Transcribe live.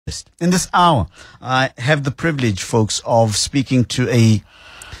In this hour, I have the privilege, folks, of speaking to a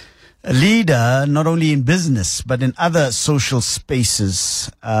leader, not only in business, but in other social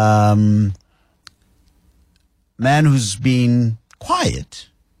spaces. Man who's been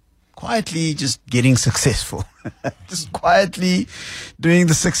quietly just getting successful, just quietly doing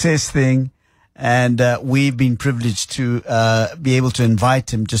the success thing. And we've been privileged to be able to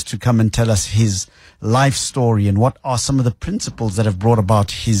invite him just to come and tell us his life story and what are some of the principles that have brought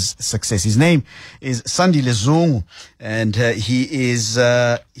about his success. His name is Sandile Zungu, and he is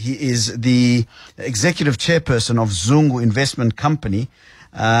the executive chairperson of Zungu Investment Company,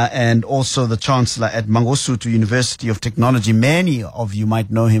 and also the chancellor at Mangosuthu University of Technology. Many of you might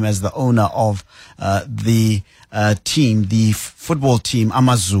know him as the owner of the team, the football team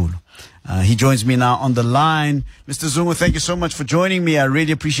Amazulu. He joins me now on the line. Mr. Zungu, thank you so much for joining me. I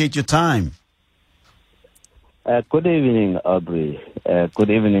really appreciate your time. Good evening, Aubrey. Good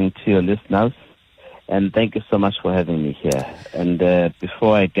evening to your listeners. And thank you so much for having me here. And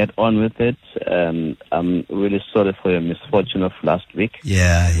before I get on with it, I'm really sorry for your misfortune of last week.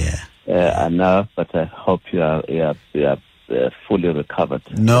 Yeah. I know, but I hope you are fully recovered.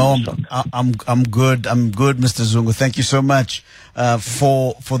 No, I'm good. I'm good, Mr. Zungu. Thank you so much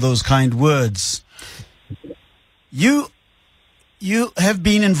for those kind words. You have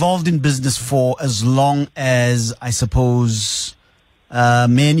been involved in business for as long as, I suppose,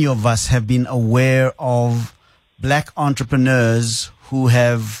 many of us have been aware of black entrepreneurs who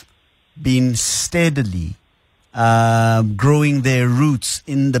have been steadily growing their roots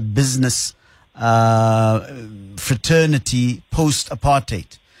in the business fraternity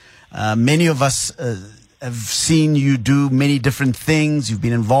post-apartheid. Many of us have seen you do many different things. You've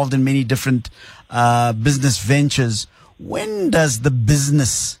been involved in many different business ventures. When does the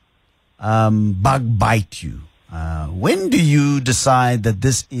business bug bite you? When do you decide that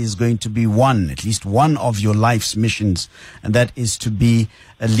this is going to be at least one of your life's missions, and that is to be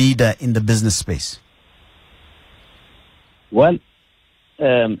a leader in the business space? Well,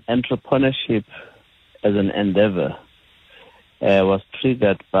 entrepreneurship as an endeavor was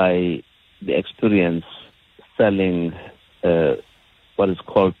triggered by the experience selling what is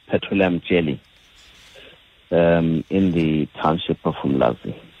called petroleum jelly in the township of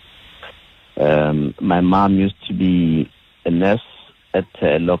Umlazi. My mom used to be a nurse at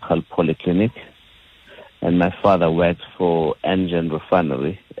a local polyclinic, and my father worked for Engine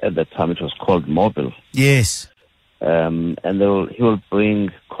Refinery. At the time it was called Mobil. Yes. And he will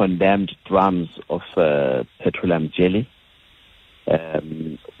bring condemned drums of petroleum jelly,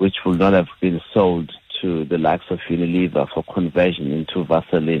 which will not have been sold to the likes of Unilever for conversion into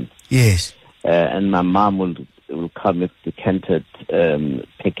Vaseline. Yes. And my mom will come with decanted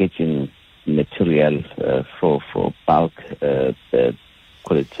packaging material for bulk,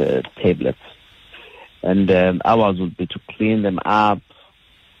 call it tablets. And ours would be to clean them up,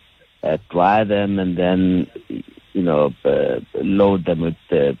 dry them, and then load them with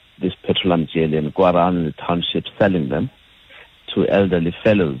this petroleum jelly and go around in the township selling them to elderly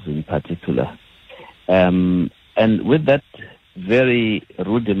fellows in particular. And with that very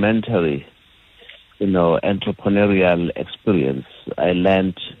rudimentary, entrepreneurial experience, I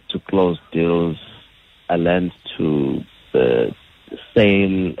learned to close deals. I learned to to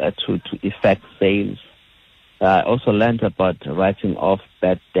effect sales. I also learned about writing off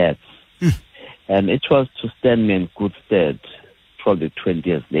bad debts. And it was to stand me in good stead probably 20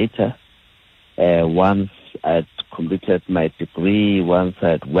 years later. Once I had completed my degree, once I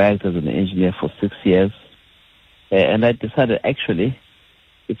had worked as an engineer for 6 years. And I decided, actually,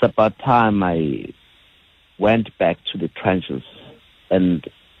 it's about time I went back to the trenches and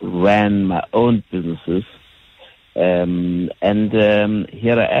ran my own businesses. And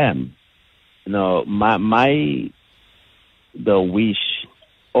here I am. The wish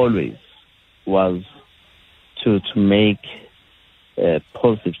always was to make a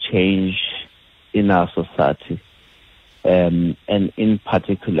positive change in our society, and in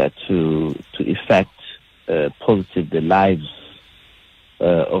particular to effect positive the lives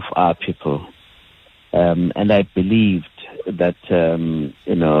of our people. And I believed that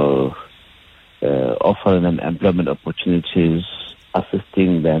offering them employment opportunities,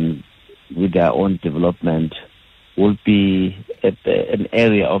 assisting them with their own development would be an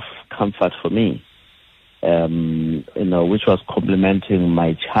area of comfort for me, which was complementing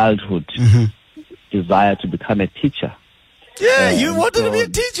my childhood desire to become a teacher. Yeah, you wanted to be a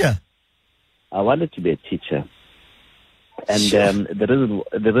teacher. I wanted to be a teacher. And Sure. the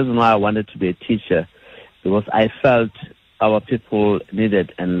reason why I wanted to be a teacher, because I felt our people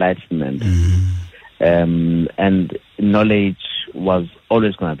needed enlightenment. and knowledge was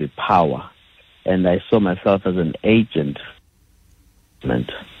always going to be power. And I saw myself as an agent.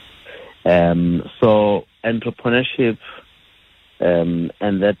 So entrepreneurship and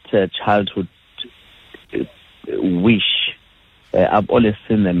that childhood wish, I've always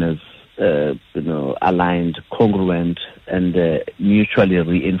seen them as aligned, congruent, and mutually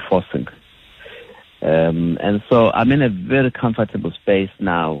reinforcing. And so I'm in a very comfortable space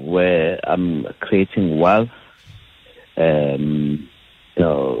now where I'm creating wealth,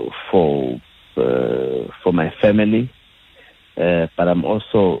 for my family, but I'm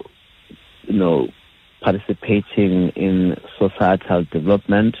also, participating in societal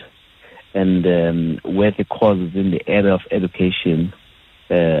development, and where the causes in the area of education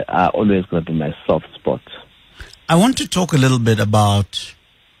are always going to be my soft spot. I want to talk a little bit about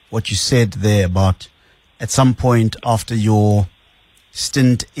what you said there about at some point after your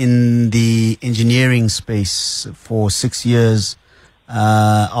stint in the engineering space for 6 years,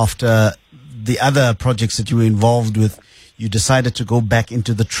 after the other projects that you were involved with, you decided to go back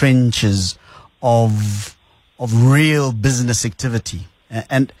into the trenches of real business activity.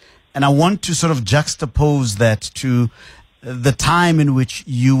 And I want to sort of juxtapose that to the time in which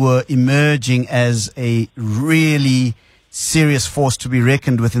you were emerging as a really serious force to be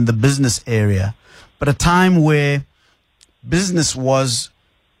reckoned with in the business area, but a time where business was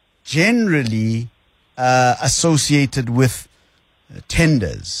generally associated with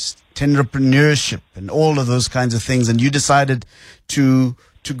tenders, tenderpreneurship, and all of those kinds of things. And you decided to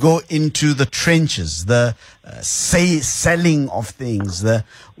go into the trenches, the selling of things,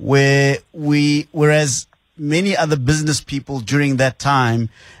 whereas many other business people during that time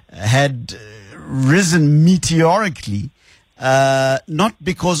had risen meteorically, not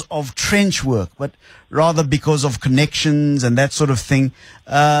because of trench work, but rather because of connections and that sort of thing.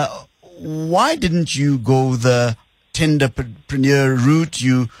 Why didn't you go the tenderpreneur route?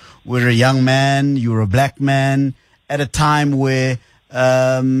 You were a young man, you were a black man at a time where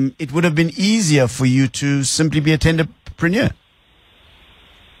it would have been easier for you to simply be a tenderpreneur.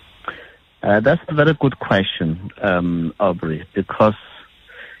 That's a very good question, Aubrey, because,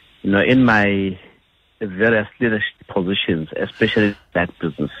 in my various leadership positions, especially that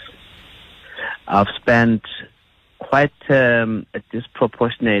business, I've spent quite a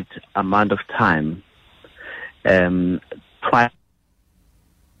disproportionate amount of time trying.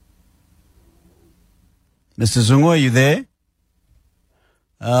 Mr. Zungu, are you there?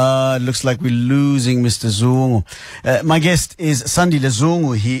 It looks like we're losing Mr. Zungu. My guest is Sandile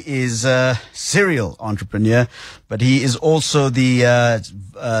Zungu. He is a serial entrepreneur, but he is also the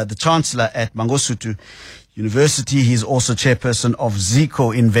chancellor at Mangosuthu University. He's also chairperson of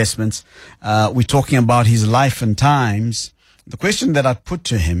Zico Investments. We're talking about his life and times. The question that I put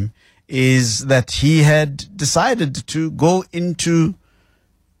to him is that he had decided to go into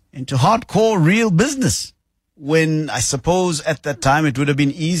hardcore real business, when I suppose at that time it would have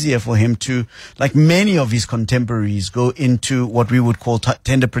been easier for him to, like many of his contemporaries, go into what we would call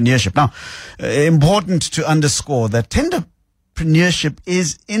tenderpreneurship. Now, important to underscore that tenderpreneurship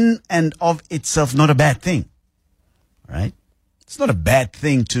is in and of itself not a bad thing, right? It's not a bad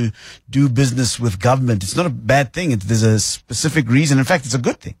thing to do business with government. It's not a bad thing. There's a specific reason. In fact, it's a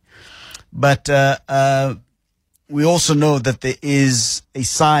good thing. But we also know that there is a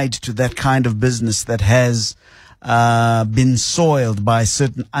side to that kind of business that has been soiled by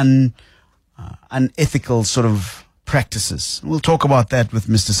certain unethical sort of practices. We'll talk about that with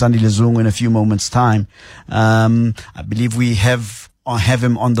Mr. Sandile Zungu in a few moments' time. I believe we have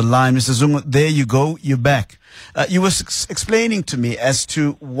him on the line. Mr. Zungu, there you go. You're back. You were explaining to me as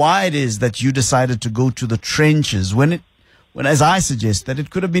to why it is that you decided to go to the trenches when, as I suggest, that it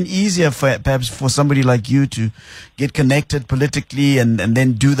could have been easier perhaps for somebody like you to get connected politically and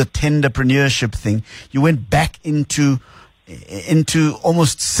then do the tenderpreneurship thing. You went back into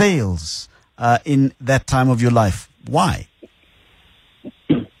almost sales in that time of your life. Why?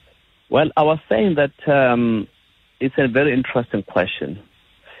 Well, I was saying that it's a very interesting question.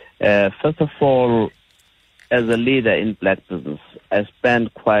 First of all, as a leader in black business, I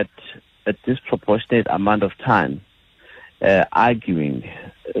spent quite a disproportionate amount of time arguing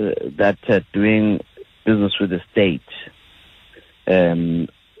that doing business with the state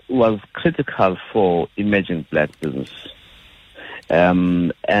was critical for emerging black business,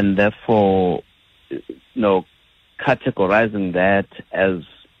 and therefore, categorizing that as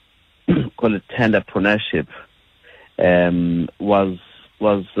call it tenderpreneurship was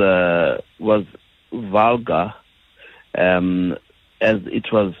vulgar, as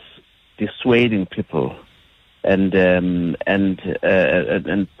it was dissuading people and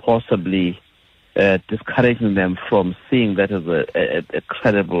possibly discouraging them from seeing that as a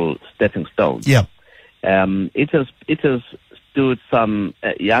credible stepping stone. Yeah. It has stood some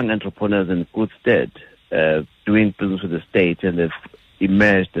young entrepreneurs in good stead, doing business with the state, and they've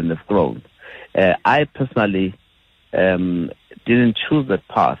emerged and they've grown. I personally didn't choose that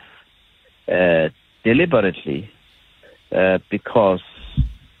path deliberately because,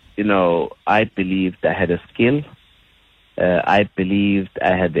 I believed I had a skill. I believed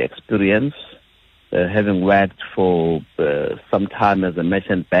I had the experience, having worked for some time as a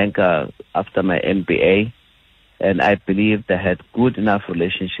merchant banker after my MBA. And I believed I had good enough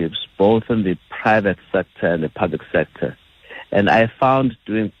relationships both in the private sector and the public sector. And I found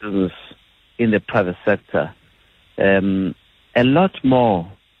doing business in the private sector a lot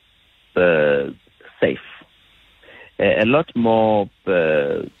more safe, a lot more,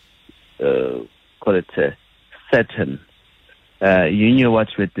 certain. You knew what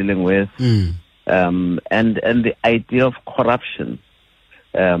you were dealing with. And the idea of corruption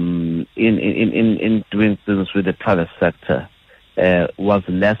in doing business with the private sector was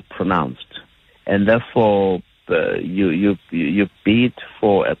less pronounced, and therefore you bid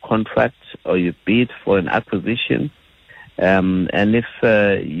for a contract or you bid for an acquisition, and if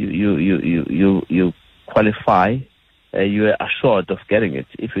you qualify, you are assured of getting it.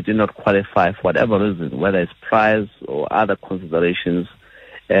 If you do not qualify for whatever reason, whether it's price or other considerations,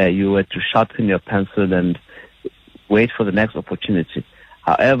 you were to sharpen your pencil and wait for the next opportunity.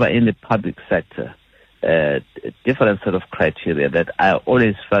 However, in the public sector, a different set of criteria that I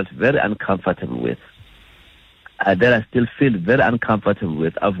always felt very uncomfortable with, that I still feel very uncomfortable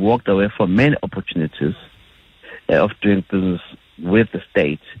with. I've walked away from many opportunities of doing business with the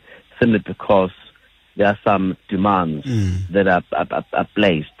state simply because there are some demands that are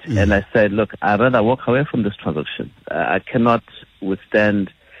placed. And I said, look, I'd rather walk away from this transaction. I cannot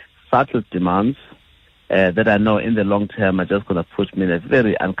withstand subtle demands that I know in the long term are just going to put me in a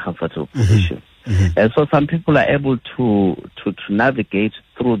very uncomfortable position. And so some people are able to navigate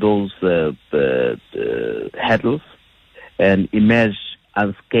through those hurdles and emerge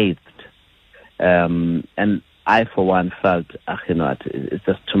unscathed. And I, for one, felt, it's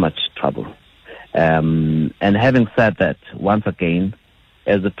just too much trouble. And having said that, once again,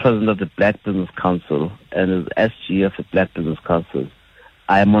 as the president of the Black Business Council and as SG of the Black Business Council,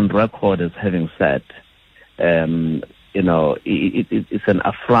 I am on record as having said, it's an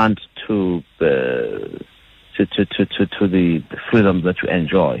affront to the freedoms that you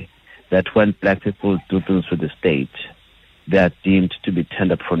enjoy, that when black people do business with the state, they are deemed to be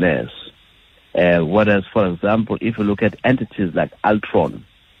tenderpreneurs. Whereas, for example, if you look at entities like Altron,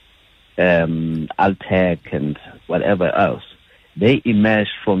 Altec, and whatever else, they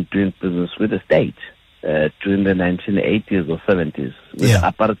emerged from doing business with the state during the 1980s or 70s with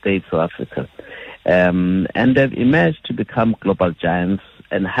apartheid South Africa. And they've emerged to become global giants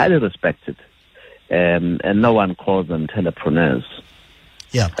and highly respected. And no one calls them entrepreneurs.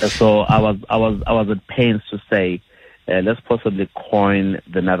 Yeah. So I was at pains to say, let's possibly coin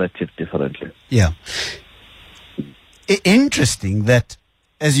the narrative differently. Yeah. Interesting that,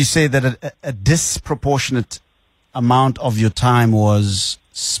 as you say, that a disproportionate amount of your time was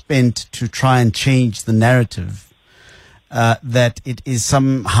spent to try and change the narrative, that it is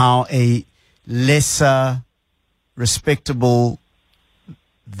somehow a lesser respectable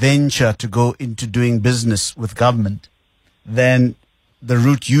venture to go into doing business with government than the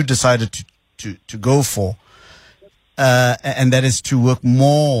route you decided to go for, and that is to work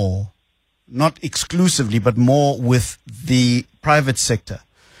more, not exclusively, but more with the private sector.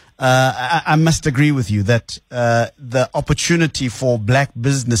 I must agree with you that the opportunity for black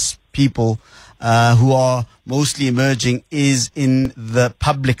business people who are mostly emerging is in the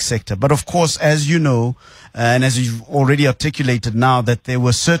public sector. But of course, as you know, and as you've already articulated now, that there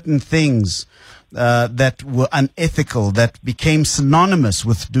were certain things that were unethical, that became synonymous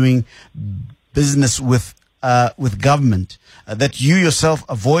with doing business with government, that you yourself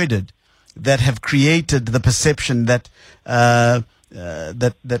avoided, that have created the perception that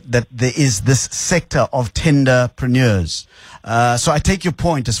that there is this sector of tenderpreneurs. So I take your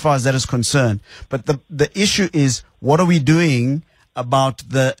point as far as that is concerned. But the issue is, what are we doing about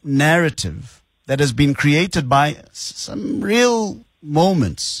the narrative that has been created by some real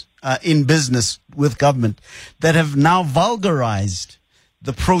moments in business with government that have now vulgarized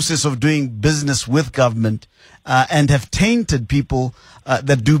the process of doing business with government and have tainted people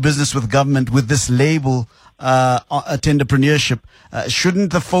that do business with government with this label, tenderpreneurship?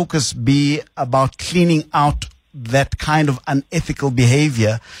 Shouldn't the focus be about cleaning out that kind of unethical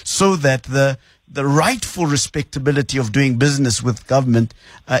behavior so that the rightful respectability of doing business with government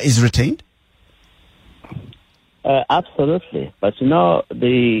is retained? Absolutely. But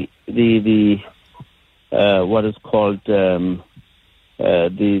the what is called the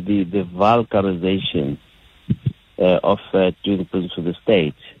vulgarization of doing business with the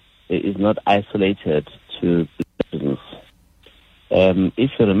state is not isolated to business.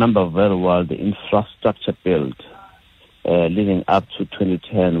 If you remember very well, the infrastructure build leading up to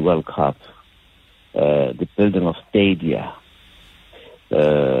 2010 World Cup, the building of stadia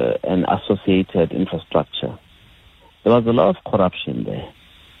and associated infrastructure, there was a lot of corruption there.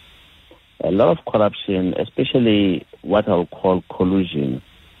 A lot of corruption, especially what I would call collusion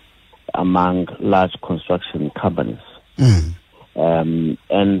among large construction companies.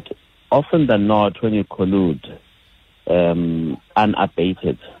 And often than not, when you collude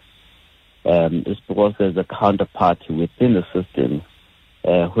unabated, it's because there's a counterparty within the system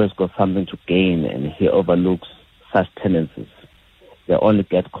who has got something to gain, and he overlooks such tendencies. They only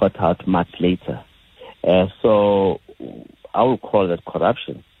get caught out much later. So I would call that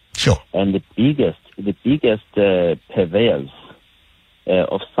corruption. Sure. And the biggest purveyors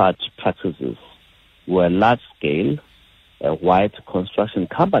of such practices were large-scale white construction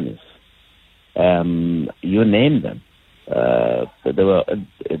companies. You name them. There were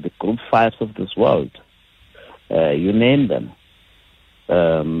the Group Fives of this world. You name them.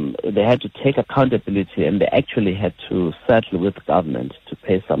 They had to take accountability, and they actually had to settle with government to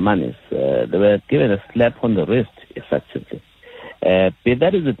pay some monies. They were given a slap on the wrist, effectively. Be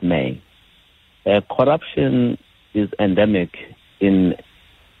that as it may, corruption is endemic in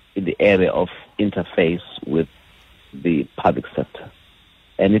the area of interface with the public sector.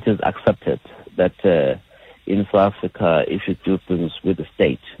 And it is accepted that in South Africa, if you do things with the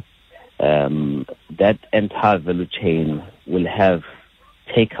state, that entire value chain will have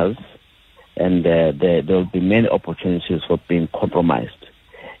takers, and there will be many opportunities for being compromised.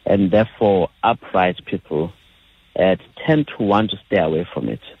 And therefore, upright people tend to want to stay away from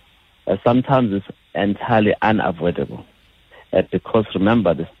it. Sometimes it's entirely unavoidable, because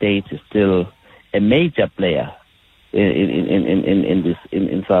remember, the state is still a major player in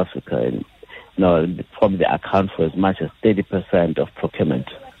South Africa. And, probably account for as much as 30% of procurement.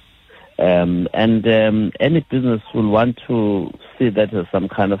 And any business will want to see that as some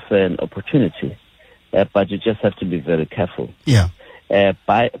kind of an opportunity, but you just have to be very careful. Yeah.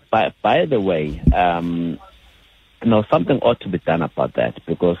 By the way, something ought to be done about that,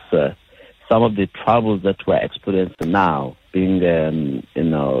 because some of the troubles that we're experiencing now, being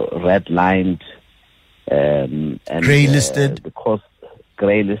red-lined and grey-listed, the cost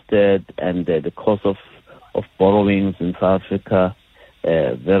grey-listed, and the cost of borrowings in South Africa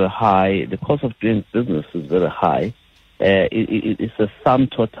very high. The cost of doing business is very high. It's a sum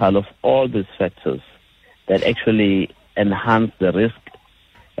total of all these factors that actually enhance the risk,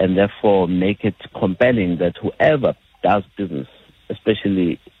 and therefore make it compelling that whoever does business,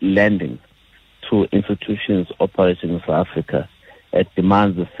 especially lending to institutions operating in South Africa, it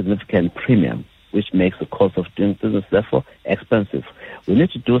demands a significant premium, which makes the cost of doing business therefore expensive. We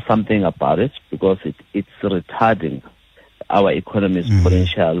need to do something about it, because it's retarding our economy's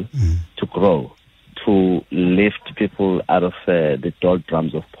potential to grow, to lift people out of the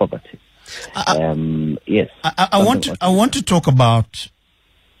doldrums of poverty. Yes. I want to talk about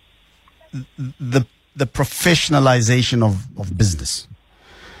the professionalization of business.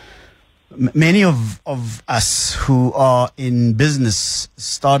 Many of us who are in business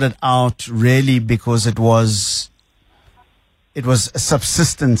started out really because it was a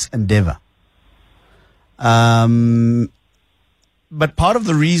subsistence endeavor. But part of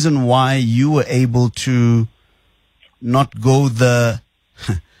the reason why you were able to not go the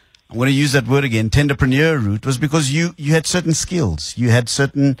I'm going to use that word again, tenderpreneur route, was because you had certain skills, you had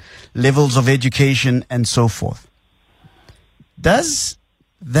certain levels of education and so forth. Does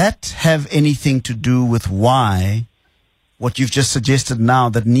that have anything to do with why what you've just suggested now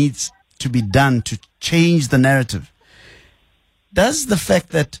that needs to be done to change the narrative? Does the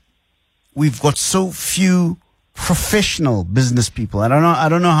fact that we've got so few professional business people, I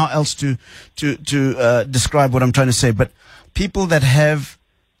don't know how else to describe what I'm trying to say, but people that have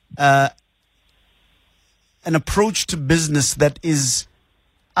an approach to business that is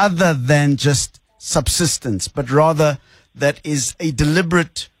other than just subsistence, but rather that is a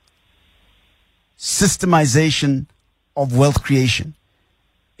deliberate systemization of wealth creation.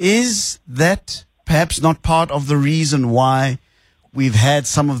 Is that perhaps not part of the reason why we've had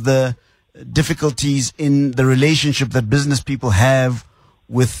some of the difficulties in the relationship that business people have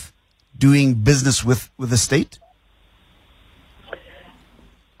with doing business with the state?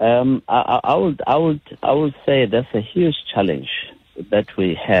 I would say that's a huge challenge that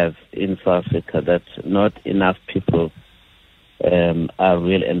we have in South Africa, that not enough people are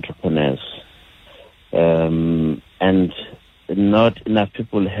real entrepreneurs, and not enough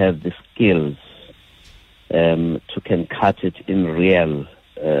people have the skills to can cut it in real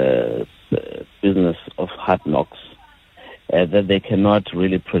business of hard knocks, that they cannot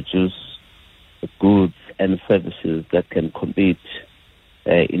really produce goods and services that can compete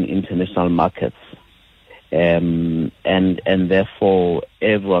in international markets. And therefore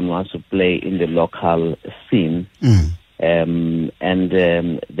everyone wants to play in the local scene, and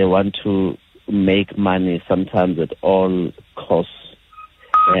they want to make money sometimes at all costs,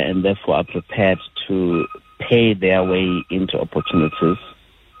 and therefore are prepared to pay their way into opportunities.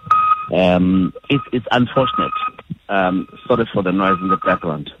 It's unfortunate. Sorry for the noise in the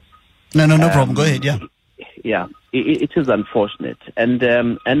background. No problem. Go ahead. Yeah, it is unfortunate,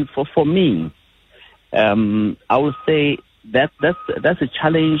 and for me, I would say that's a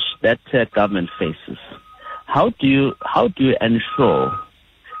challenge that government faces. How do you ensure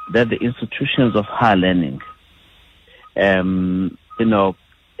that the institutions of higher learning,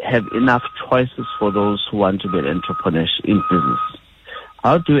 have enough choices for those who want to be entrepreneurs in business?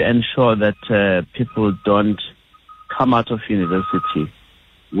 How do you ensure that people don't come out of university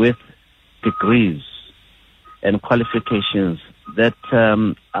with degrees and qualifications that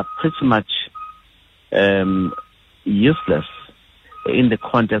are pretty much useless in the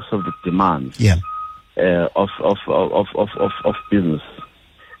context of the demands of business,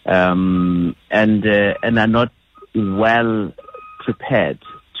 and are not well prepared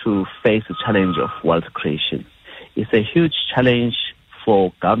to face the challenge of wealth creation? It's a huge challenge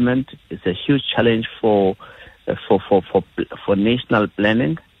for government. It's a huge challenge for national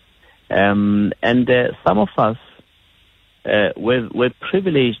planning, and some of us we're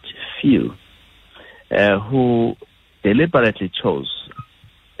privileged few who deliberately chose,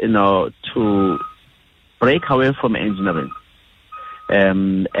 to break away from engineering,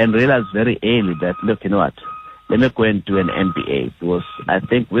 and realize very early that, look, you know what, let me go and do an MBA, because I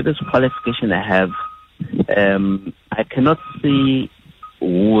think with this qualification I have, I cannot see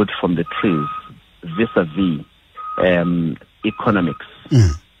wood from the trees vis-a-vis economics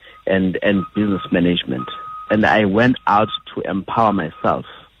and business management. And I went out to empower myself.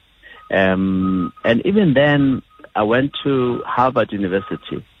 And even then, I went to Harvard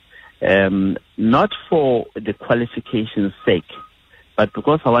University, not for the qualification's sake, but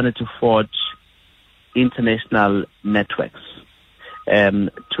because I wanted to forge international networks.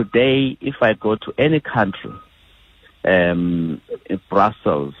 Today, if I go to any country, in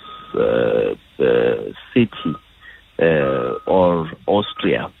Brussels, city, or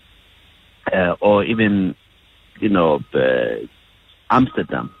Austria, or even,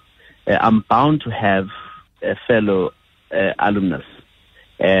 Amsterdam, I'm bound to have a fellow alumnus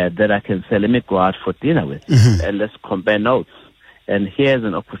that I can say, let me go out for dinner with, and let's compare notes. And here's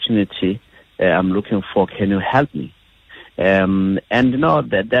an opportunity I'm looking for. Can you help me? And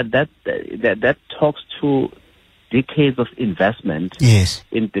that talks to decades of investment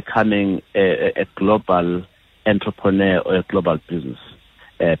in becoming a global entrepreneur or a global business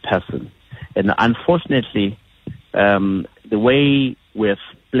person. And unfortunately, the way we've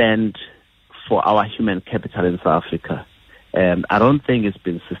planned for our human capital in South Africa, I don't think it's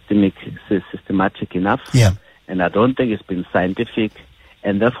been systematic enough. And I don't think it's been scientific.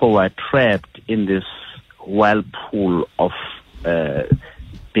 And therefore, we're trapped in this whirlpool of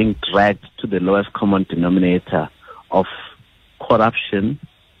being dragged to the lowest common denominator of corruption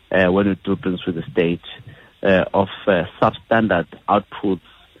when we do business with the state, of substandard outputs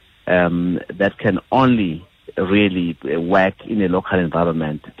that can only really work in a local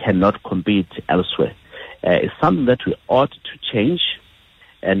environment, cannot compete elsewhere. It's something that we ought to change,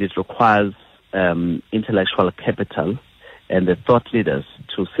 and it requires intellectual capital and the thought leaders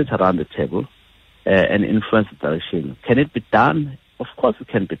to sit around the table and influence the direction. Can it be done? Of course it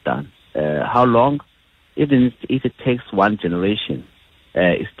can be done. How long? Even if it takes one generation,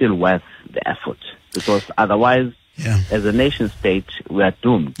 it's still worth the effort, because otherwise, as a nation state, we are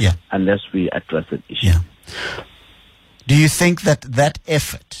doomed unless we address the issue. Do you think that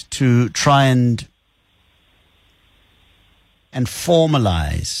effort to try and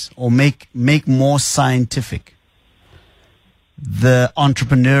formalize or make more scientific the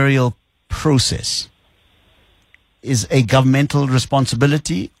entrepreneurial process is a governmental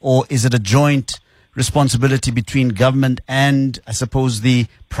responsibility, or is it a joint responsibility between government and, I suppose, the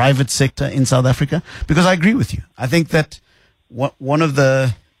private sector in South Africa? Because I agree with you. I think that one of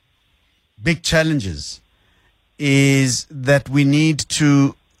the big challenges is that we need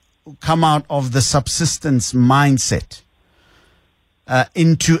to come out of the subsistence mindset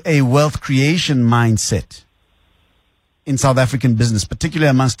into a wealth creation mindset in South African business, particularly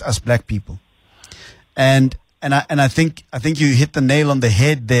amongst us black people. And I think you hit the nail on the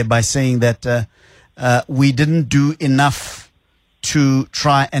head there by saying that we didn't do enough to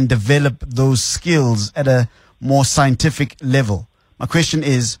try and develop those skills at a more scientific level. My question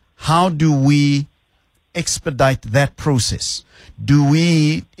is, how do we expedite that process? Do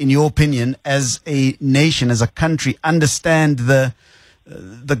we, in your opinion, as a nation, as a country, understand the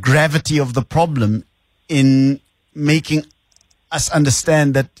gravity of the problem in making us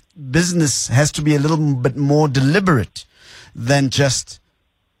understand that business has to be a little bit more deliberate than just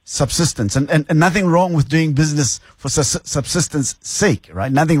subsistence? And nothing wrong with doing business for subsistence sake,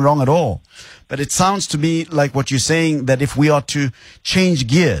 right? Nothing wrong at all. But it sounds to me like what you're saying, that if we are to change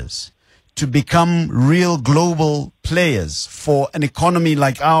gears to become real global players for an economy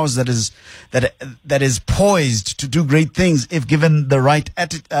like ours that is poised to do great things if given the right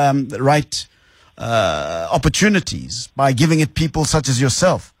opportunities, by giving it people such as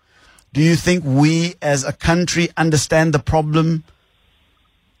yourself, do you think we as a country understand the problem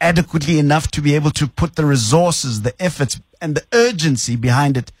adequately enough to be able to put the resources, the efforts, and the urgency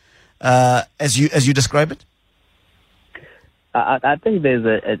behind it as you describe it? I think there's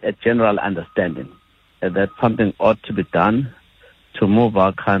a general understanding that something ought to be done to move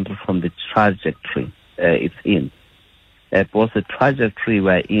our country from the trajectory it's in. Because the trajectory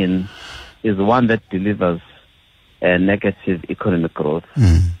we're in is one that delivers negative economic growth.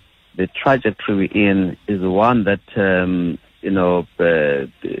 The trajectory we're in is one that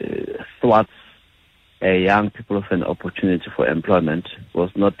thwarts young people of an opportunity for employment, was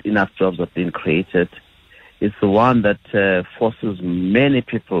not enough jobs are being created. It's the one that forces many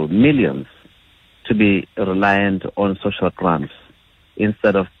people, millions, to be reliant on social grants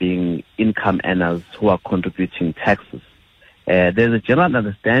instead of being income earners who are contributing taxes. There's a general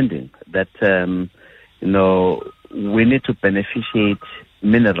understanding that we need to beneficiate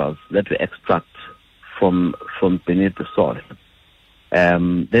minerals that we extract from beneath the soil.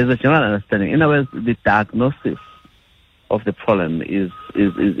 There's a general understanding. In other words, the diagnosis of the problem is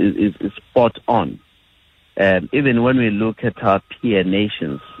spot on. Even when we look at our peer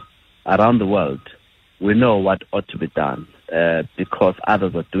nations around the world, we know what ought to be done because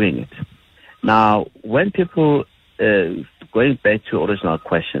others are doing it. Now, when people, going back to your original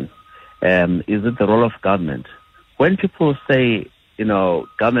question, is it the role of government? When people say,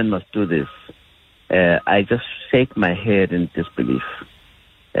 government must do this, I just shake my head in disbelief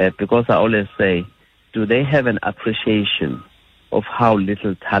because I always say, do they have an appreciation of how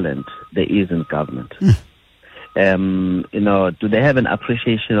little talent there is in government? Do they have an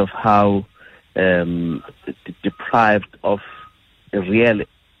appreciation of how deprived of a real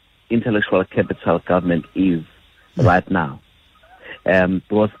intellectual capital government is right now?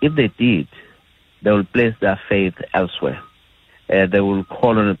 Because if they did, they will place their faith elsewhere. They will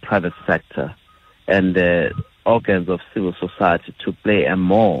call on the private sector and organs of civil society to play a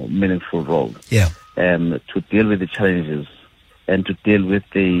more meaningful role. To deal with the challenges and to deal with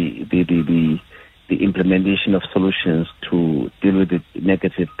the implementation of solutions to deal with the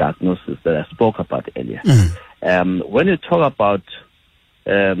negative diagnosis that I spoke about earlier. When you talk about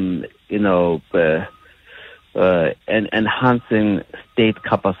enhancing state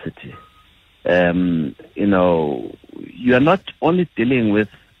capacity, you are not only dealing with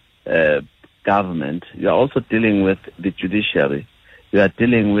government, you are also dealing with the judiciary, you are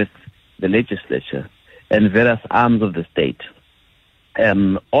dealing with the legislature and various arms of the state.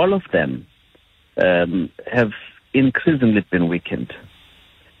 All of them have increasingly been weakened.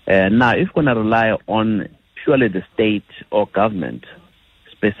 Now, if we're going to rely on purely the state or government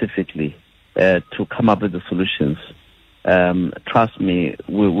specifically to come up with the solutions, trust me,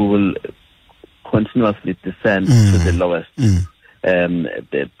 we will continuously descend to the lowest,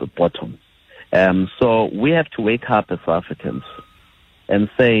 the bottom. So we have to wake up as Africans and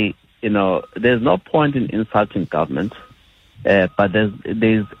say, there's no point in insulting government, but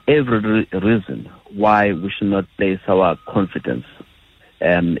there's every reason why we should not place our confidence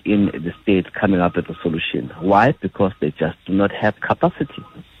in the state coming up with a solution. Why? Because they just do not have capacity.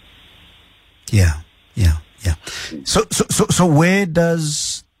 Yeah. So where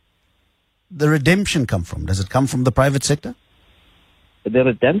does the redemption come from? Does it come from the private sector? The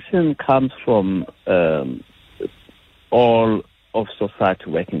redemption comes from all of society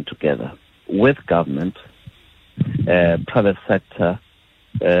working together with government, private sector,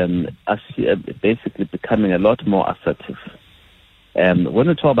 basically becoming a lot more assertive. When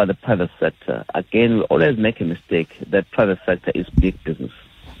we talk about the private sector, again, we always make a mistake that private sector is big business.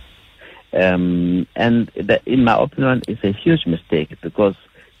 And that, in my opinion, is a huge mistake because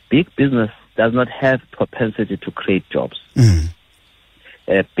big business does not have propensity to create jobs.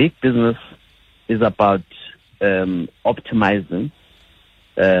 Big business is about optimizing,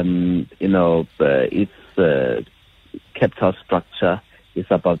 its capital structure. It's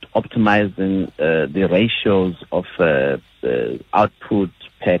about optimizing the ratios of output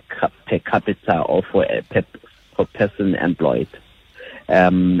per capita or per person employed.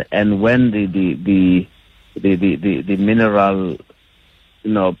 And when the mineral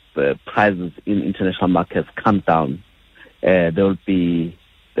prices in international markets come down, there will be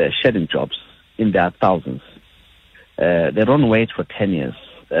shedding jobs in their thousands. They don't wait for 10 years.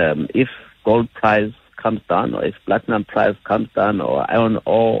 If gold price comes down, or if platinum price comes down, or iron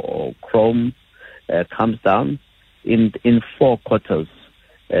ore or chrome comes down, in 4 quarters,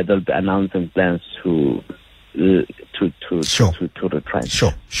 they'll be announcing plans to retrench.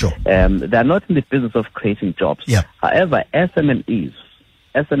 Sure. They're not in the business of creating jobs. Yeah. However, SMMEs,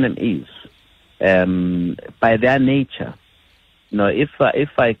 by their nature, if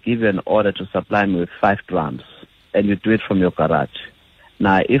I give you an order to supply me with 5 drums, and you do it from your garage.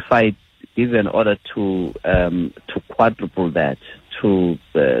 Now, if I give you an order to quadruple that to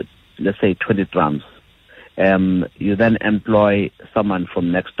let's say 20 drums, you then employ someone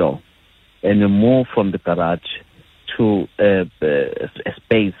from next door, and you move from the garage to a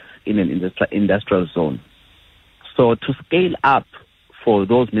space in an industrial zone. So to scale up for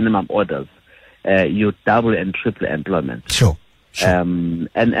those minimum orders, you double and triple employment. Sure. And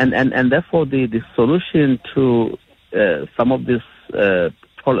therefore the solution to some of these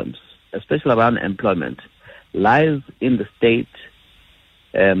problems, especially around employment, lies in the state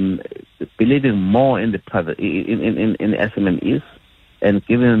believing more in the private in SMMEs and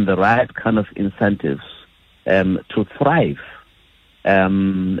giving them the right kind of incentives to thrive.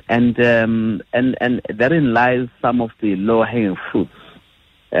 And therein lies some of the low-hanging fruits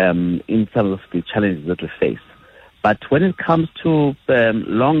in terms of the challenges that we face. But when it comes to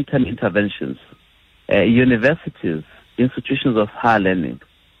long-term interventions, universities, institutions of higher learning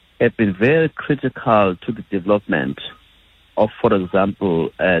have been very critical to the development of, for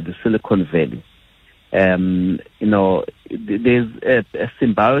example, the Silicon Valley. There's a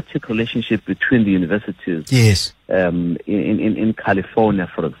symbiotic relationship between the universities. Yes. In California,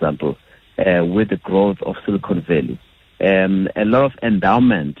 for example, with the growth of Silicon Valley. A lot of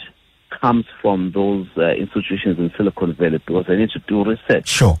endowment comes from those institutions in Silicon Valley because they need to do research.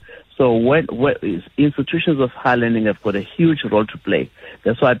 Sure. So when institutions of higher learning have got a huge role to play.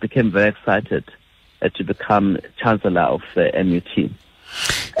 That's why I became very excited to become Chancellor of MUT.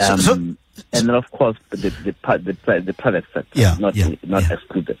 And then, of course, the private sector, not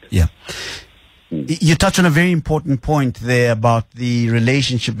excluded. Yeah. You touch on a very important point there about the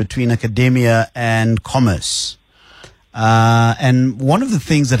relationship between academia and commerce. And one of the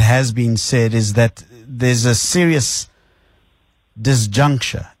things that has been said is that there's a serious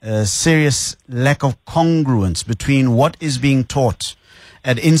disjuncture, a serious lack of congruence between what is being taught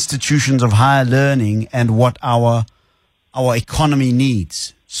at institutions of higher learning and what our economy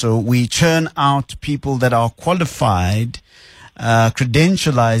needs. So we churn out people that are qualified,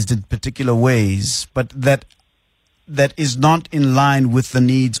 credentialized in particular ways, but that is not in line with the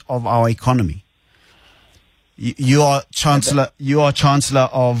needs of our economy. You are chancellor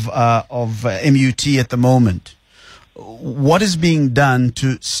of MUT at the moment. What is being done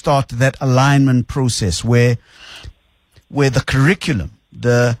to start that alignment process where the curriculum,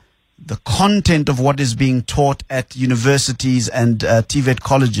 the content of what is being taught at universities and TVET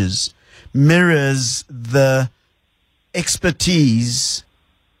colleges mirrors the expertise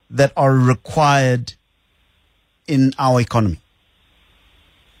that are required in our economy?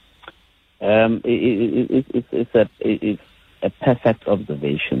 It's a perfect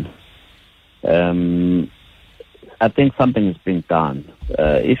observation. I think something is being done.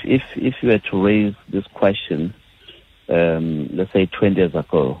 If you were to raise this question, let's say 20 years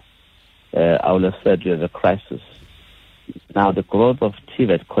ago, I would have said you have a crisis. Now the growth of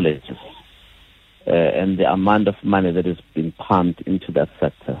TVET colleges and the amount of money that is being pumped into that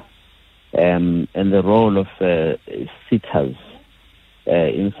sector, and the role of CETAs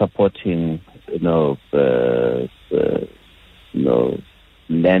in supporting,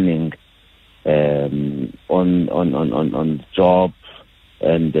 learning on jobs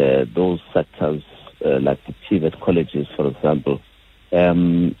and those sectors like the TVET colleges, for example,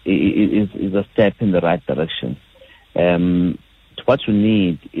 is a step in the right direction. What you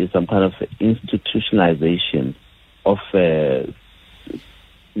need is some kind of institutionalization of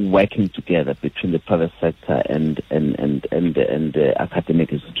working together between the private sector and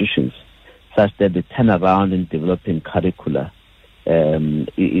academic institutions. such that the turnaround in developing curricula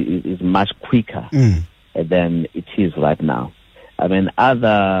is much quicker than it is right now. I mean,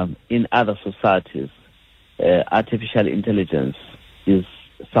 in other societies, artificial intelligence is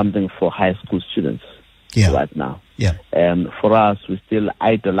something for high school students right now. Yeah. For us, we still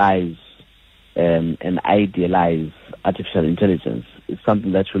idolize and idealize artificial intelligence. It's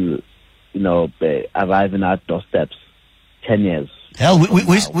something that will, arrive in our doorsteps 10 years. Hell,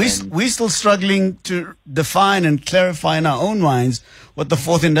 we're still struggling to define and clarify in our own minds what the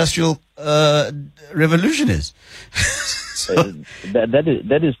fourth industrial revolution is. So,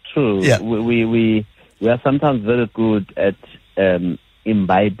 that is true. Yeah. We are sometimes very good at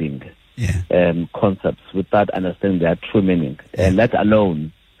imbibing concepts without understanding their true meaning, and let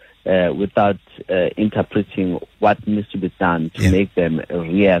alone without interpreting what needs to be done to make them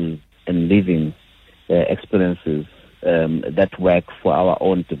real and living experiences that work for our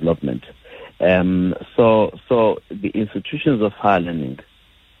own development. So the institutions of higher learning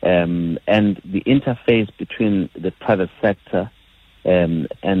and the interface between the private sector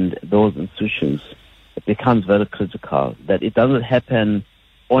and those institutions becomes very critical. That it doesn't happen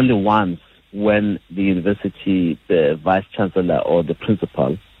only once when the university, the vice chancellor or the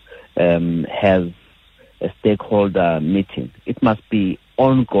principal has a stakeholder meeting. It must be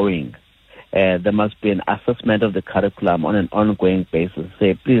ongoing. There must be an assessment of the curriculum on an ongoing basis.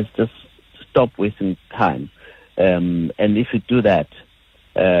 Say, please just stop wasting time. And if you do that,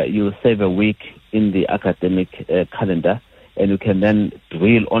 you will save a week in the academic calendar, and you can then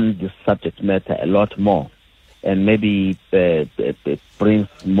drill on this subject matter a lot more, and maybe brings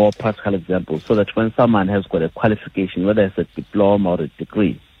more practical examples, so that when someone has got a qualification, whether it's a diploma or a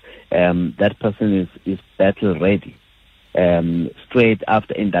degree, that person is battle ready. Straight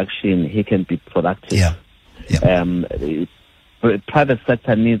after induction, he can be productive. Private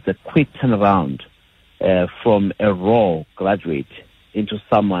sector needs a quick turnaround from a raw graduate into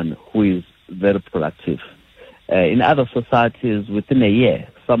someone who is very productive. In other societies, within a year,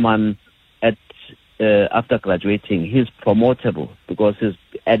 someone after graduating, he's promotable because he's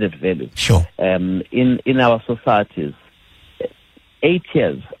added value. Sure. In our societies, 8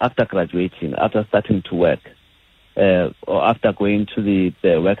 years after graduating, after starting to work, or after going to the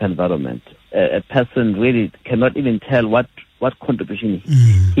work environment, a person really cannot even tell what contribution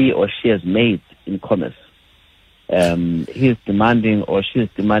he or she has made in commerce. He is demanding or she is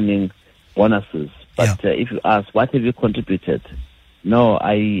demanding bonuses. But if you ask, what have you contributed? No,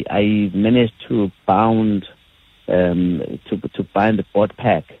 I managed to bind the board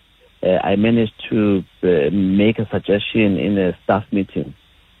pack. I managed to make a suggestion in a staff meeting.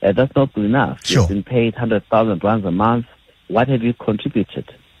 That's not good enough. Sure. You've been paid 100,000 rands a month. What have you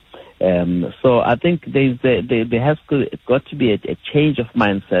contributed? So I think there has got to be a change of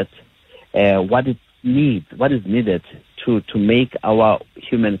mindset. What is needed to make our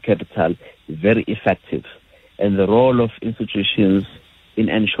human capital very effective, and the role of institutions in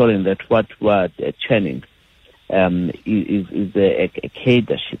ensuring that what we're churning is a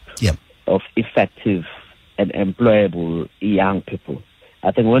cadreship of effective and employable young people.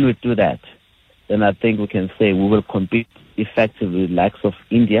 I think when we do that, then I think we can say we will compete effectively with the likes of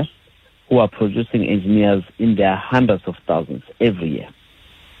India, who are producing engineers in their hundreds of thousands every year.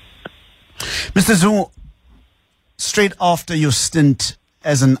 Mr. Zungu, straight after your stint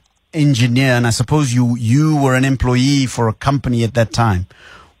as an engineer, and I suppose you were an employee for a company at that time,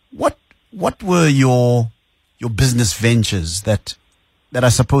 what were your business ventures that I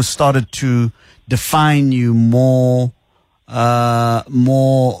suppose started to define you more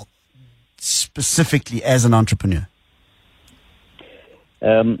specifically as an entrepreneur?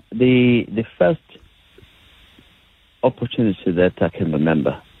 The first opportunity that I can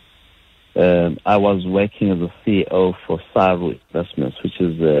remember, I was working as a CEO for Saru Investments, which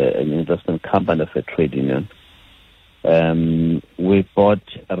is an investment company of a trade union. We bought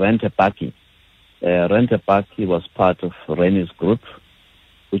Rent-A-Bakkie. Rent-A-Bakkie was part of Rennie's group,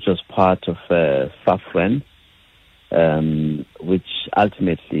 which was part of Safran, which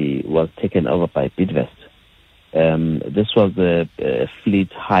ultimately was taken over by Bidvest. This was a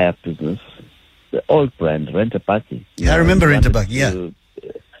fleet hire business, the old brand, Rent-A-Bakkie. Yeah, I remember Rent-A-Bakkie,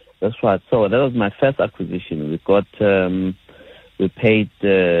 That's right. So that was my first acquisition. We paid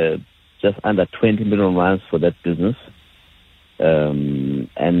just under 20 million rands for that business.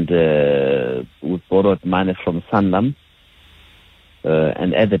 And we borrowed money from Sanlam.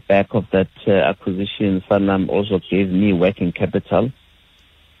 And at the back of that acquisition, Sanlam also gave me working capital.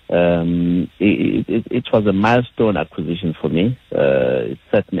 It was a milestone acquisition for me. It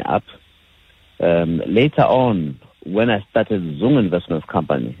set me up. Later on, when I started Zungu Investments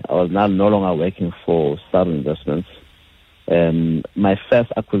Company, I was now no longer working for Star Investments. My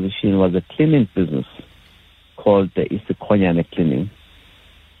first acquisition was a cleaning business called the Isikonyane Cleaning.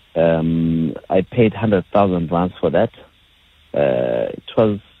 I paid 100,000 rands for that. It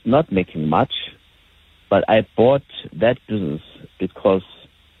was not making much, but I bought that business because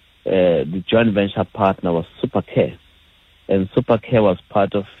the joint venture partner was Supercare. And Supercare was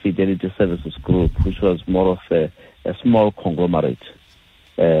part of Fidelity Services Group, which was more of a small conglomerate.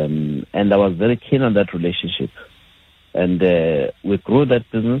 And I was very keen on that relationship. And we grew that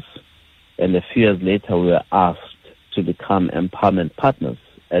business, and a few years later we were asked to become empowerment partners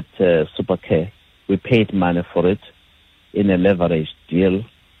at Supercare. We paid money for it in a leveraged deal.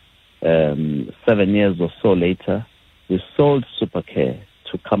 7 years or so later, we sold Supercare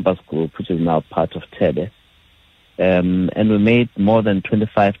to Campus Group, which is now part of Tebe. And we made more than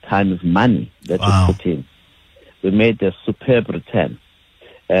 25 times money that we put in. We made a superb return.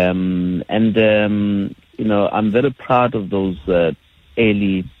 You know, I'm very proud of those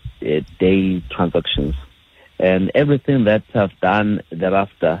early day transactions. And everything that I've done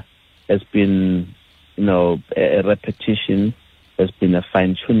thereafter has been, you know, a repetition, has been a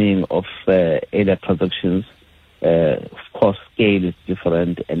fine-tuning of earlier transactions. Of course, scale is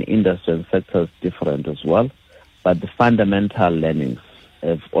different and industry and sector is different as well. But the fundamental learnings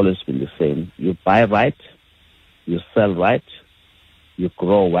have always been the same. You buy right, you sell right, you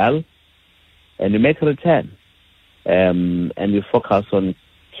grow well, and you make a return. And you focus on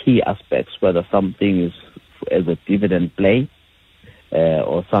key aspects, whether something is as a dividend play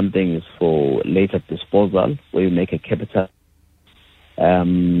or something is for later disposal, where you make a capital.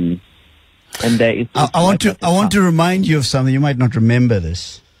 And I want to remind you of something. You might not remember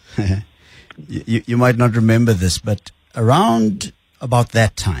this. you might not remember this, but around about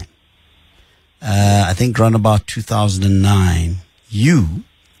that time, I think around about 2009, you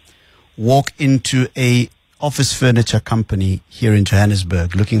walk into a office furniture company here in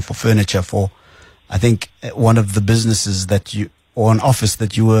Johannesburg looking for furniture for, I think, one of the businesses that you, or an office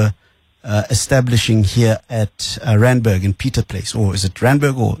that you were establishing here at Randburg in Peter Place, or is it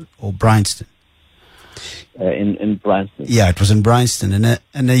Randburg or Bryanston? In Bryanston. Yeah, it was in Bryanston.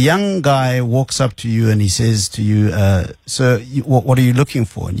 And a young guy walks up to you and he says to you, sir, what are you looking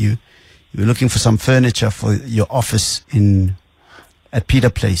for? And you were looking for some furniture for your office at Peter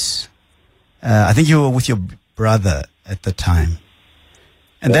Place. I think you were with your brother at the time.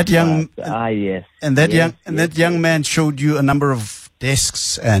 And that young young man showed you a number of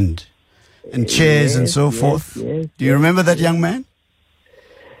desks and chairs and so forth. Yes, Do you remember that young man?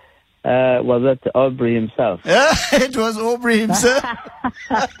 Was that Aubrey himself? Yeah, it was Aubrey himself.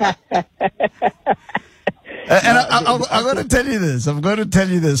 And I'm going to tell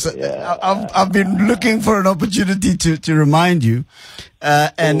you this. Yeah. I've been looking for an opportunity to remind you.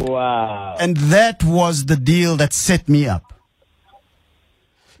 And that was the deal that set me up.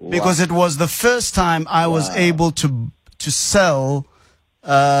 Because it was the first time I was able to sell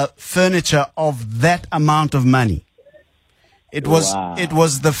furniture of that amount of money. It was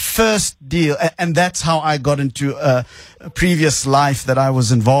the first deal, and that's how I got into a previous life that I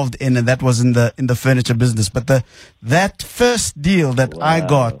was involved in, and that was in the furniture business. But that first deal that I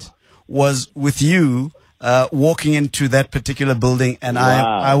got was with you walking into that particular building, and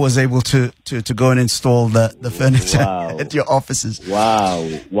I was able to go and install the furniture at your offices.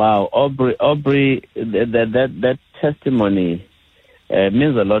 Wow, Aubrey, that testimony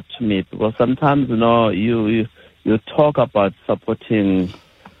means a lot to me, because sometimes, you know, you talk about supporting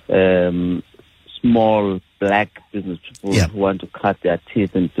small black business people who want to cut their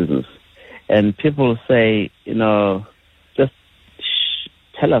teeth in business. And people say, you know, just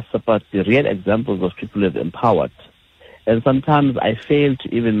tell us about the real examples of people who have empowered. And sometimes I fail to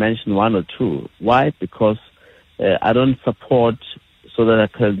even mention one or two. Why? Because I don't support so that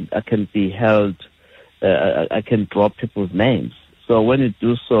I can be held, I can drop people's names. So when you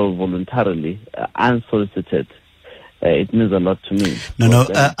do so voluntarily, unsolicited, it means a lot to me.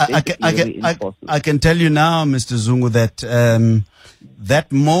 I can tell you now, Mr. Zungu, that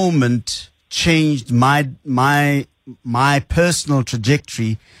that moment changed my personal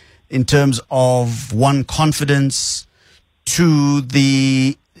trajectory in terms of, one, confidence, two,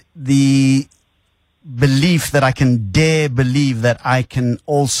 the belief that I can dare believe that I can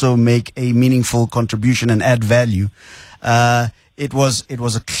also make a meaningful contribution and add value. It was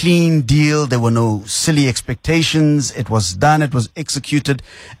a clean deal. There were no silly expectations. It was done. It was executed,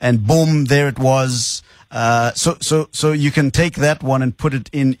 and boom, there it was. So you can take that one and put it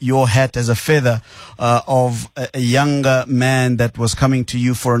in your hat as a feather of a younger man that was coming to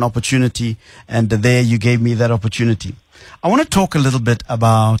you for an opportunity, and there you gave me that opportunity. I want to talk a little bit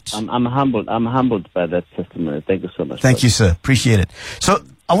about. I'm humbled. I'm humbled by that testimony. Thank you so much. Thank you, sir. Appreciate it. So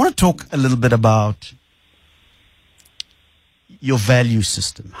I want to talk a little bit about your value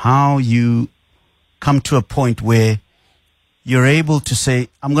system, how you come to a point where you're able to say,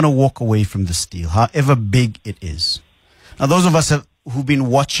 I'm going to walk away from this deal, however big it is. Now, those of us who've been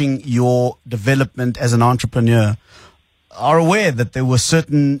watching your development as an entrepreneur are aware that there were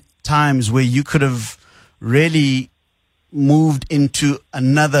certain times where you could have really moved into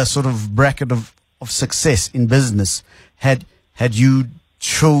another sort of bracket of success in business had you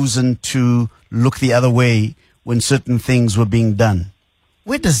chosen to look the other way when certain things were being done.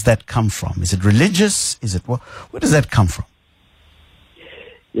 Where does that come from? Is it religious? Is it what? Where does that come from?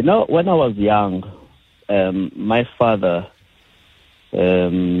 You know, when I was young, my father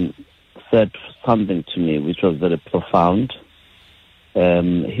said something to me which was very profound.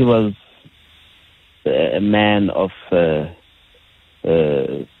 He was a man of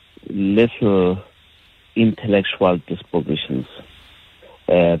little intellectual dispositions,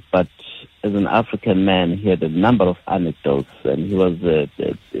 but as an African man, he had a number of anecdotes, and he was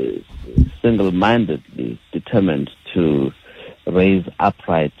single-mindedly determined to raise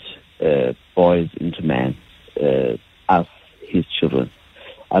upright boys into men, us, his children.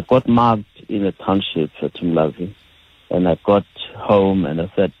 I got marked in a township at Tumlazi, and I got home and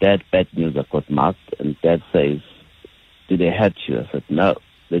I said, Dad, bad news, I got marked. And Dad says, did they hurt you? I said, no,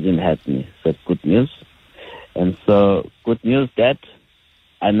 they didn't hurt me. I said, good news. And so, good news, Dad,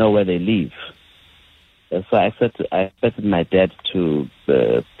 I know where they live. And so I expected my dad to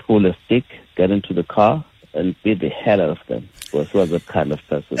pull a stick, get into the car, and beat the hell out of them. Because he was that kind of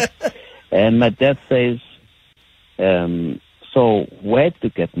person. And my dad says, so where did you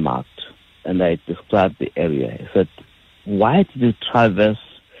get marked? And I described the area. He said, why did you traverse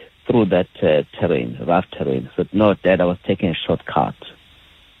through that terrain, rough terrain? I said, no, Dad, I was taking a shortcut.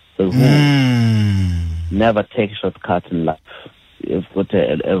 So never take a shortcut in life. You've got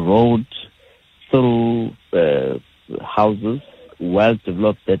a road through houses,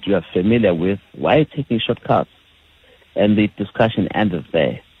 well-developed, that you are familiar with. Why are you taking shortcuts? And the discussion ended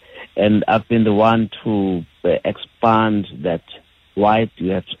there. And I've been the one to expand that. Why do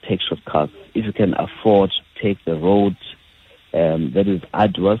you have to take shortcuts? If you can afford to take the road that is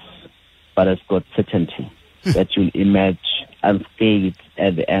arduous, but it's got certainty that you'll emerge unscathed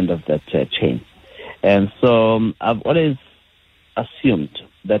at the end of that chain. And so I've always assumed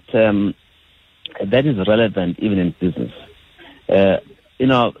that that is relevant even in business. I'm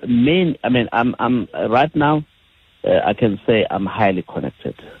right now, I can say I'm highly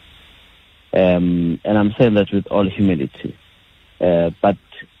connected. And I'm saying that with all humility. But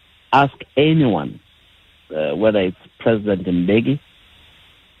ask anyone, whether it's President Mbeki,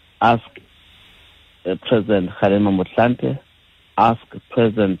 ask President Kgalema Motlanthe, ask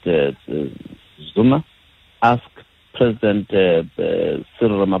President Zuma, ask President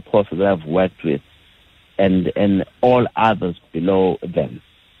Cyril Ramaphosa that I've worked with, and all others below them.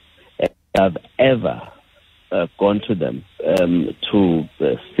 I've ever gone to them to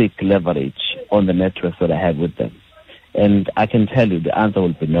seek leverage on the networks that I have with them. And I can tell you the answer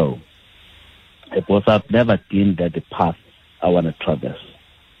will be no. Because I've never deemed that the path I want to traverse.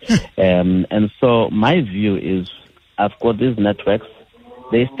 And so my view is I've got these networks.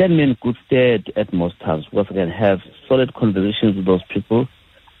 They stand me in good stead at most times because I can have solid conversations with those people.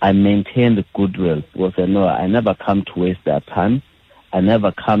 I maintain the goodwill because I know I never come to waste their time. I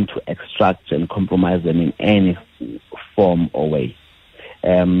never come to extract and compromise them in any form or way.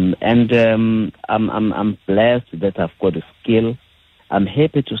 I'm blessed that I've got a skill. I'm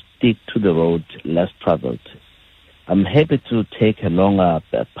happy to stick to the road less traveled. I'm happy to take a longer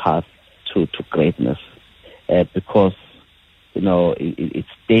path to greatness because, it's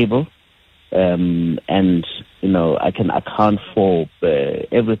stable. And, I can account for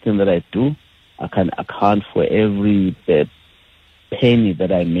everything that I do. I can account for every penny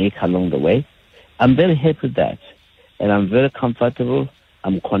that I make along the way. I'm very happy with that. And I'm very comfortable.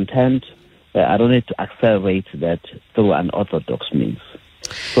 I'm content. I don't need to accelerate that through unorthodox means.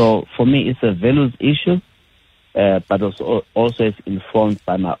 So for me, it's a values issue, but also it's informed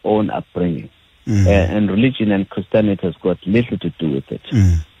by my own upbringing. And religion and Christianity has got little to do with it.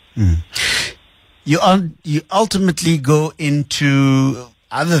 You ultimately go into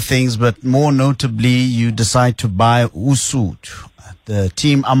other things, but more notably, you decide to buy Usud, the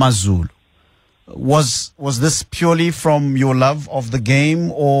team Amazulu. Was this purely from your love of the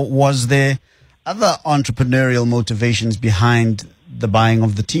game, or was there other entrepreneurial motivations behind the buying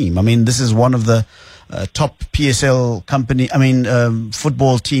of the team? I mean, this is one of the top PSL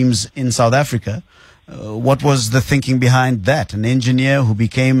football teams in South Africa. What was the thinking behind that? An engineer who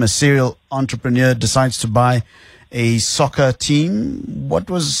became a serial entrepreneur decides to buy a soccer team. What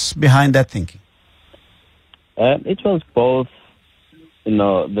was behind that thinking? It was both,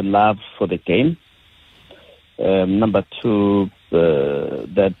 the love for the game. Number two,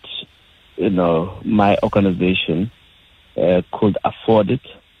 that, my organization could afford it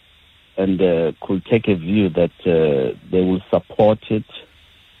and could take a view that they will support it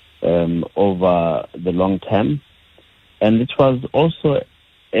over the long term. And it was also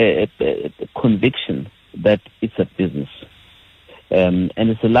a conviction that it's a business. And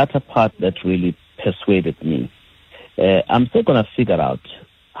it's the latter part that really persuaded me. I'm still going to figure out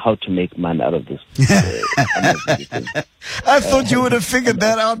how to make money out of this. I thought you would have figured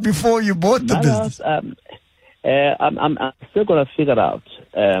that out before you bought the business. I'm still going to figure out.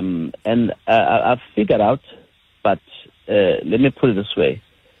 And I've figured out, but let me put it this way.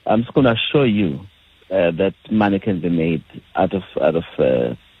 I'm just going to show you that money can be made out of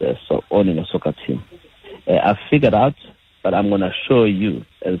owning a soccer team. I've figured out, but I'm going to show you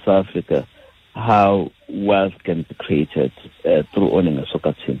in South Africa how wealth can be created through owning a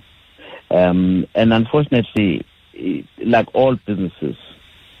soccer team. And unfortunately, like all businesses,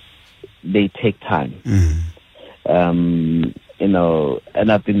 they take time. And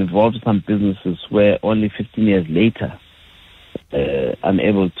I've been involved in some businesses where only 15 years later, I'm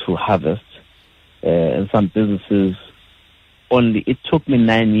able to harvest. And some businesses, it took me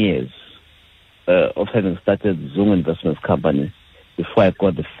 9 years of having started Zungu Investments Company before I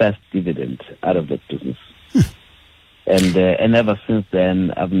got the first dividend out of that business. And ever since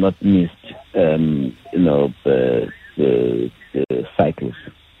then, I've not missed, the cycles.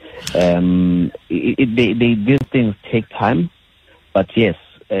 These things take time, but yes,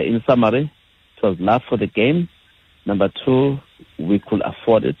 in summary, it was love for the game. Number two, we could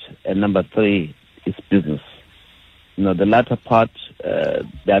afford it. And number three, it's business. The latter part, there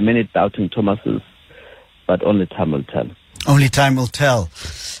are many doubting Thomases, but only time will tell. Only time will tell.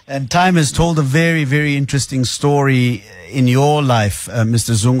 And time has told a very, very interesting story in your life,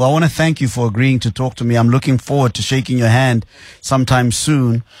 Mr. Zungu. I want to thank you for agreeing to talk to me. I'm looking forward to shaking your hand sometime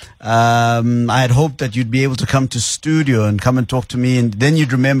soon. I had hoped that you'd be able to come to studio and come and talk to me, and then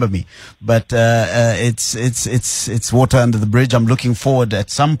you'd remember me. But it's water under the bridge. I'm looking forward at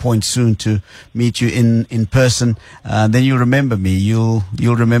some point soon to meet you in person. Then you'll remember me. You'll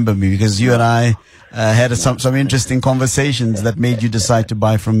remember me because you and I had some interesting conversations that made you decide to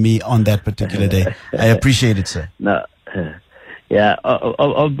buy from me on that particular day. I appreciate it, sir. No, yeah,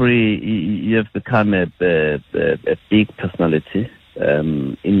 Aubrey, you have become a big personality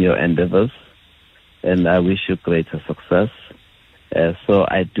in your endeavors, and I wish you greater success. So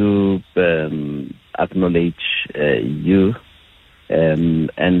I do acknowledge you,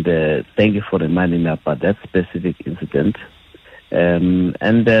 and thank you for reminding me about that specific incident.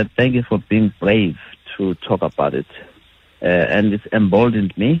 And thank you for being brave to talk about it. And it's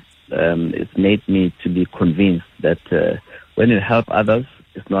emboldened me. It's made me to be convinced that when you help others,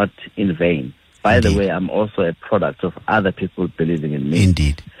 it's not in vain. By Indeed. the way, I'm also a product of other people believing in me.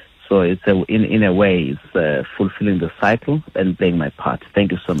 Indeed. So it's in a way, it's fulfilling the cycle and playing my part.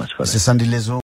 Thank you so much for that. Sandile.